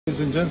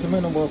Ladies and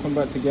gentlemen, and welcome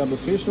back to Gab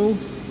Official.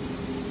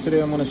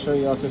 Today I'm going to show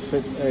you how to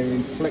fit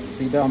a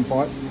flexi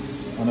downpipe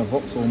on a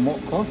Vauxhall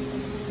Mokka.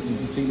 As you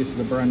can see, this is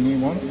a brand new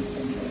one.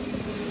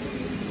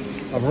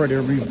 I've already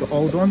removed the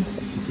old one.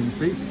 As you can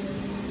see,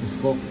 it's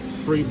got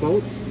 3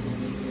 bolts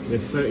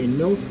with 13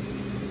 mils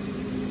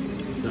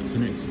that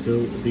connects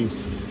to these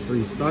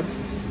 3 studs,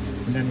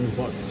 and then we've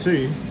got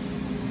 2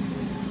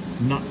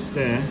 nuts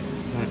there.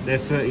 They're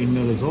 13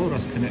 mil as well.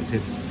 That's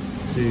connected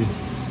to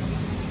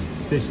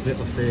this bit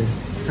of the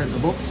center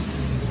box,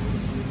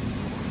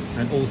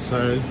 and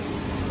also,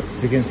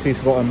 as you can see,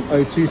 it's got an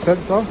O2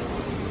 sensor,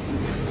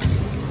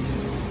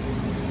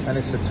 and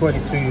it's a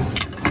 22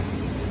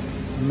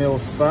 mil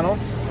spanner.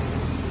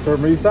 To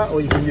remove that,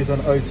 or you can use an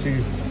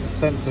O2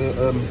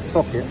 sensor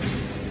socket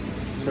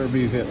to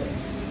remove it.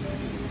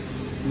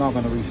 Now I'm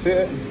going to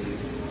refit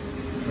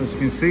it. As you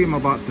can see, I'm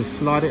about to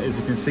slide it. As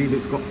you can see,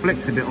 it's got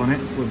flexi bit on it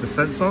with the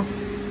sensor.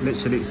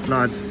 Literally, it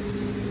slides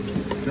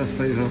just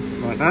over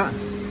like that.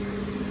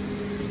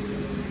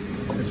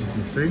 As you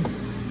can see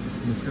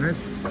in this image.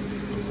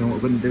 Then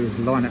what we're going to do is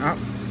line it up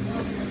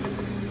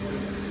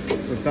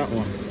with that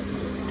one.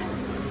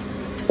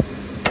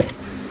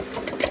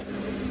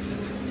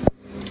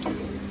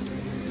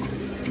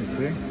 As you can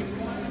see.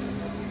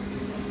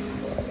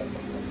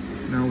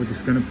 Now we're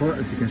just going to put,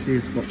 as you can see,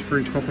 it's got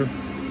 3 copper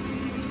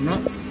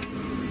nuts.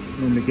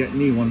 Normally get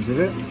new ones with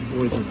it,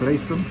 always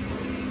replace them.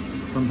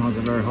 Sometimes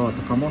they're very hard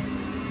to come off.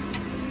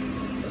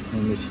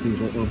 And literally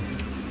got to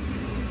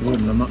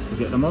warm them up to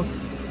get them off.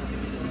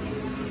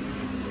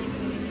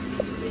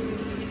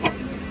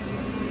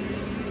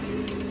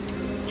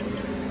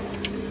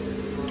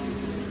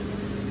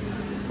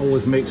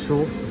 Always make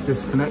sure to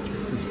disconnect,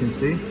 as you can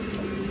see,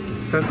 the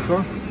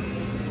sensor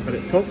at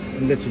the top,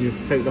 and literally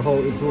just take the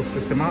whole exhaust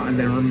system out and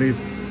then remove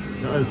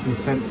the O2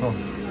 sensor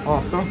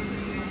after,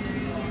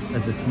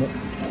 as it's more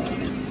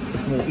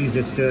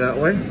easier to do it that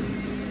way,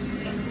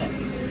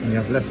 and you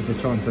have less of a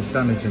chance of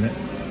damaging it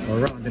or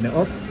rounding it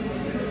off.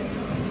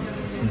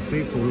 As you can see,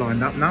 it's all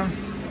lined up now.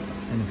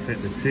 It's going to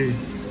fit the 2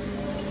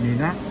 new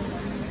nuts.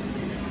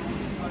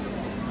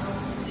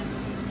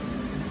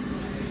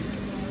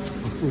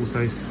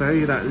 Also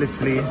say that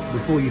literally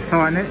before you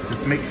tighten it,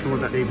 just make sure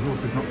that the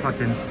exhaust is not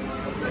touching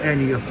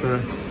any of the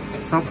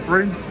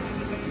subframe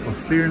or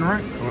steering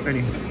rack or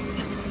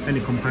any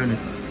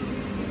components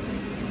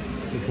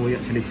before you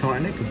actually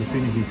tighten it, because as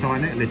soon as you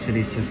tighten it,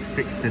 literally it's just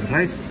fixed in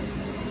place.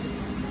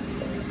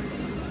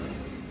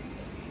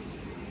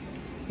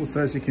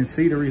 Also, as you can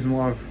see, the reason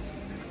why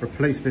I've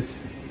replaced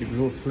this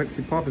exhaust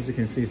flexi pipe, as you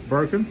can see, it's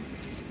broken.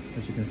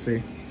 As you can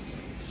see,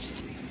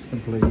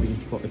 completely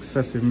got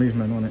excessive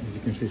movement on it. As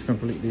you can see, it's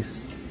completely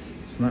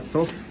snapped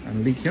off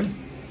and leaking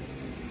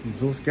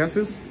exhaust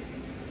gases.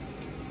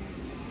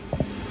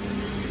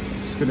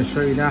 Just going to show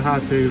you now how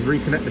to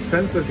reconnect the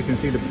sensor. As you can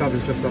see, the plug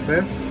is just up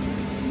there.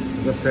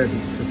 As I said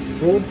just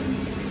before,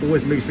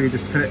 always make sure you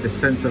disconnect the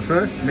sensor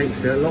first.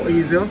 Makes it a lot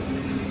easier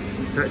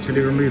to actually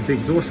remove the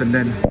exhaust, and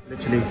then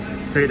literally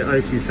take the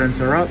O2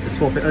 sensor out to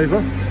swap it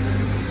over.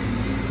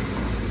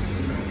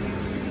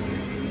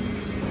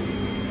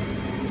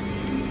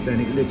 Then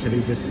it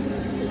literally just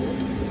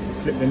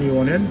clip the new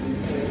one in,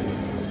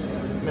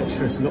 make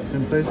sure it's locked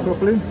in place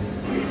properly.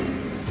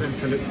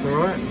 Sensor looks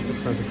alright,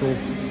 looks like it's all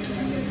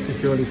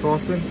securely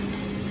fastened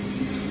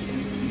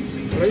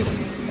in place.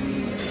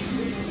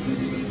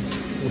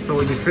 Also,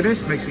 when you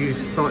finish, make sure you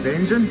start the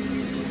engine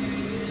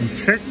and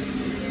check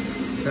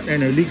that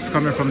any leaks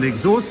coming from the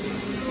exhaust.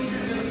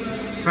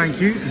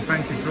 Thank you, and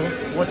thank you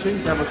for watching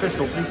Gab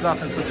Official. Please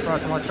like and subscribe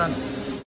to my channel.